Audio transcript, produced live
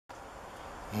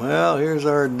Well, here's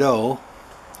our doe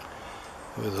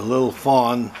with a little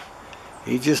fawn.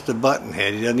 He's just a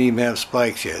buttonhead. He doesn't even have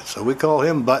spikes yet, so we call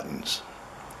him Buttons.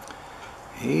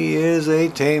 He is a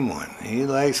tame one. He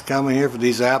likes coming here for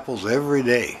these apples every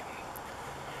day.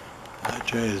 I'll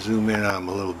try to zoom in on him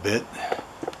a little bit.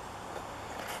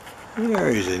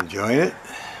 There, he's enjoying it.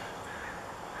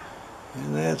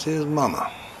 And that's his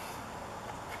mama.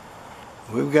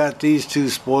 We've got these two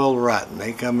spoiled rotten.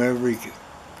 They come every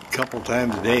couple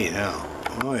times a day now.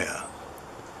 Oh yeah.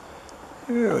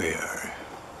 Here we are.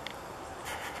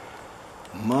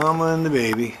 Mama and the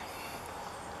baby.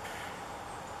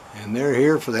 And they're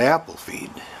here for the apple feed.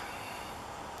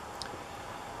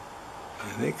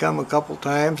 And they come a couple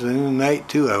times, and in the night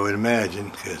too, I would imagine,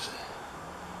 because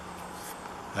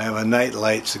I have a night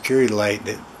light, security light,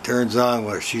 that turns on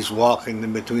where she's walking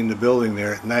in between the building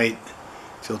there at night.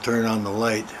 She'll turn on the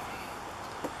light.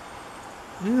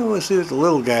 You know, let's see what the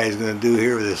little guy is going to do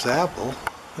here with this apple.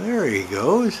 There he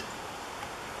goes.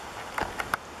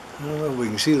 I don't know if we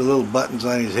can see the little buttons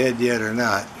on his head yet or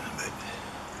not, but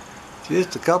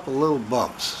just a couple little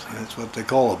bumps. That's what they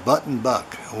call a button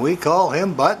buck. We call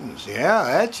him Buttons. Yeah,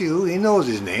 that's you. He knows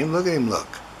his name. Look at him look.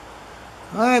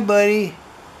 Hi, buddy.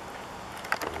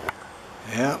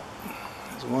 Yep,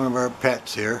 that's one of our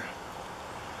pets here.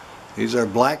 These are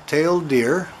black-tailed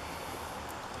deer,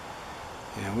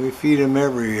 and we feed them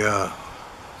every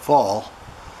fall.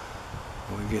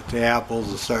 We get the apples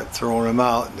and start throwing them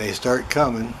out, and they start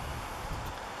coming,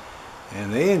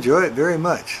 and they enjoy it very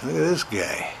much. Look at this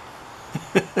guy.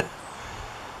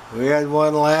 We had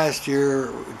one last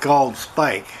year called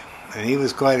Spike, and he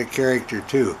was quite a character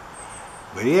too,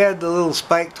 but he had the little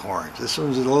spiked horns. This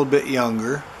one's a little bit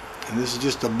younger, and this is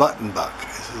just a button buck.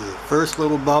 This is the first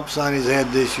little bumps on his head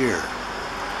this year.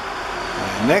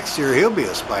 Next year he'll be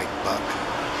a spiked buck.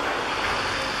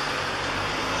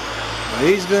 But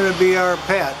he's going to be our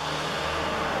pet.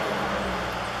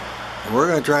 And we're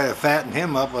going to try to fatten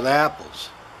him up with apples.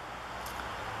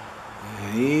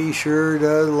 And he sure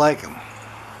does like them.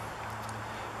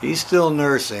 He's still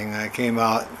nursing. I came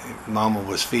out, Mama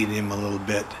was feeding him a little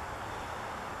bit.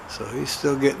 So he's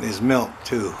still getting his milk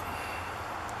too.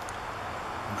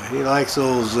 But he likes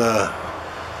those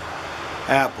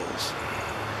apples.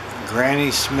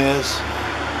 Granny Smith's,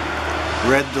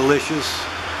 Red Delicious.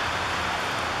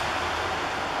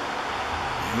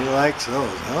 He likes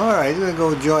those. Alright, he's going to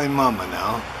go join Mama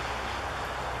now.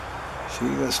 She's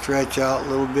going to stretch out a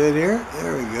little bit here.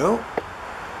 There we go.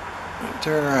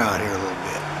 Turn around here a little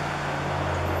bit.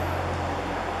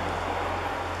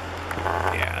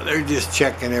 Yeah, they're just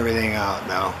checking everything out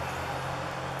now.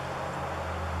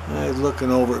 He's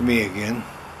looking over at me again.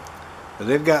 But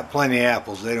they've got plenty of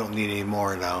apples. They don't need any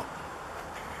more now.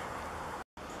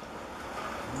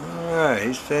 Alright,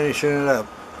 he's finishing it up.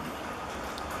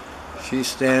 She's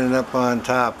standing up on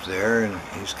top there, and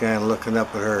he's kind of looking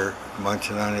up at her,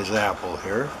 munching on his apple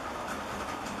here.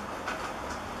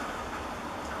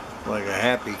 Like a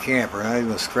happy camper. Now he's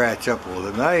going to scratch up a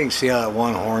little bit. Now you can see how that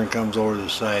one horn comes over the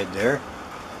side there.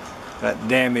 Got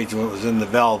damaged when it was in the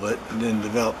velvet and didn't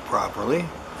develop properly.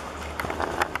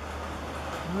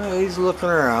 Well, he's looking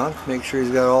around, make sure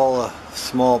he's got all the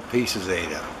small pieces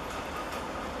ate up.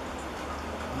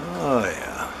 Oh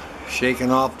yeah,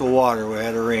 shaking off the water. We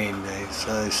had a rain day,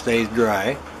 so it stays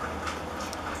dry.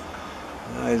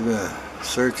 Now he's gonna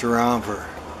search around for,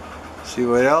 see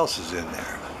what else is in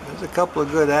there. There's a couple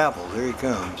of good apples. Here he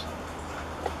comes.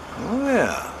 Oh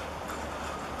yeah.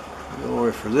 Go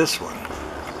over for this one.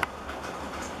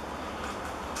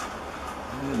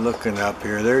 They're looking up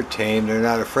here. They're tame. They're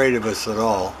not afraid of us at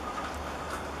all.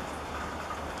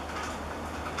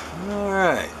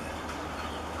 Alright.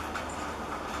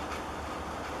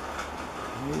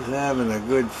 He's having a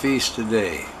good feast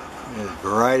today. There's a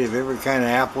variety of every kind of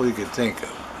apple you could think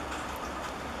of.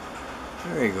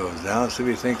 There he goes down. Let's see what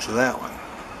he thinks of that one.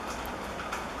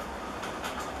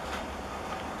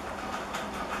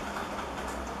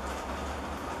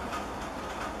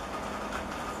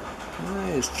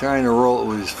 He's trying to roll it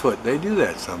with his foot. They do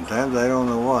that sometimes. I don't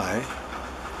know why.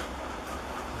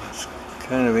 It's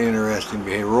kind of interesting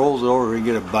behavior. Rolls it over and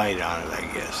get a bite on it, I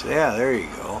guess. Yeah, there you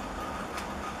go.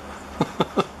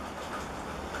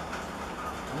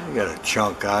 I got a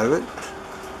chunk out of it.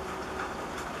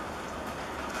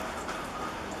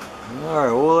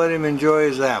 Alright, we'll let him enjoy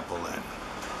his apple then.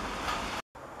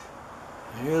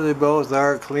 Here they both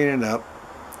are cleaning up.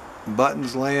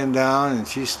 Buttons laying down and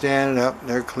she's standing up and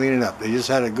they're cleaning up. They just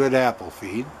had a good apple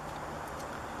feed.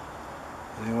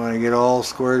 They want to get all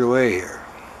squared away here.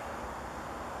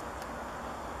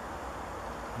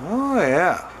 Oh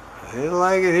yeah, they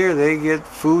like it here. They get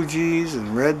Fuji's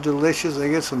and Red Delicious. They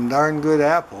get some darn good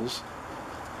apples.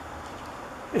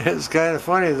 It's kind of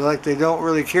funny, like they don't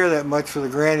really care that much for the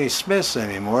Granny Smiths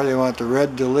anymore. They want the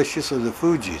Red Delicious or the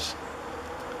Fuji's.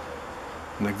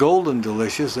 And the Golden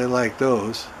Delicious, they like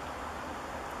those.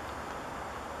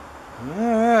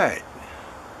 Alright.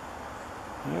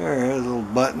 There, his little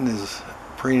Button is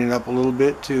preening up a little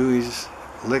bit too. He's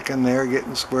licking there,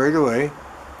 getting squared away.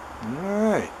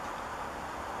 Alright.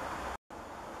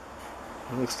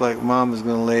 Looks like Mom is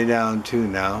going to lay down too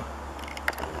now.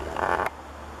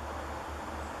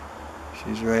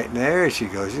 She's right there. She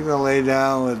goes. She's going to lay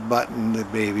down with Button, the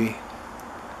baby.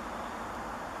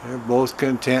 They're both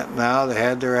content now. They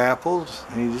had their apples.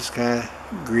 And he's just kind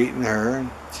of greeting her. And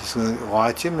she's going to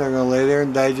watch him. They're going to lay there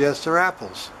and digest their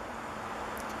apples.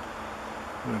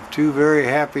 We have two very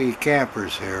happy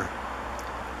campers here.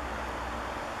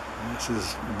 This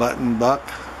is Button Buck.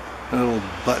 Little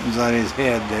buttons on his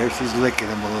head there. She's licking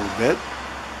him a little bit.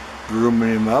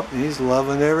 Grooming him up. And he's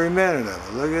loving every minute of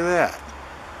it. Look at that.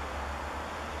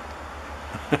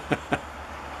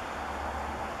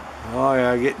 Oh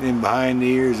yeah, getting him behind the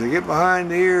ears. Get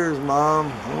behind the ears, Mom.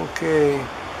 Okay.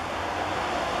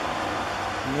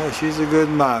 Yeah, she's a good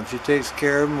mom. She takes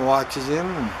care of him, watches him.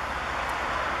 And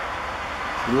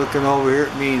she's looking over here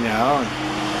at me now. And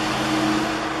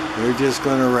they're just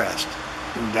going to rest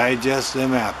and digest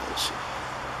them apples.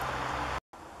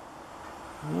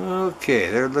 Okay,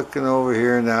 they're looking over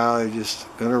here now. They're just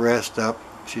going to rest up.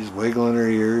 She's wiggling her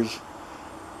ears.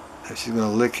 She's going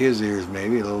to lick his ears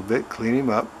maybe a little bit, clean him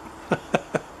up.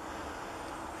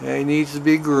 Yeah, he needs to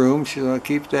be groomed. She's going to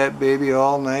keep that baby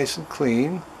all nice and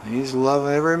clean. He's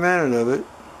loving every minute of it.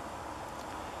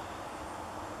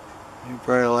 He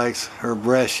probably likes her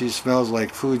breath. She smells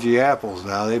like Fuji apples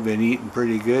now. They've been eating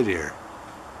pretty good here.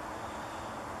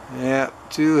 Yeah,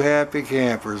 two happy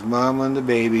campers, Mom and the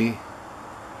baby.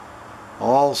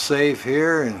 All safe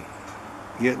here and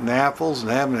getting apples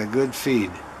and having a good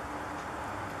feed.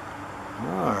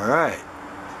 Alright.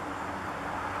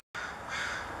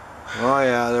 Oh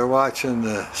yeah, they're watching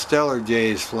the Stellar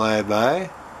Jays fly by.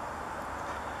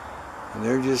 And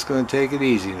they're just going to take it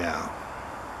easy now.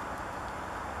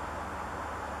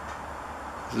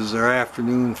 This is their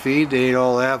afternoon feed. They ate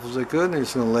all the apples they could and they're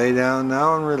just going to lay down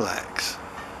now and relax.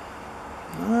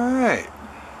 Alright.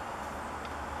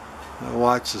 I'll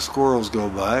watch the squirrels go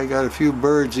by. Got a few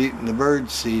birds eating the bird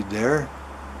seed there.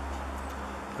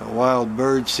 Got wild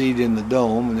bird seed in the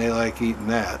dome and they like eating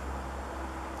that.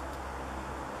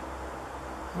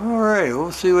 Alright,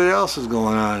 we'll see what else is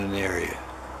going on in the area.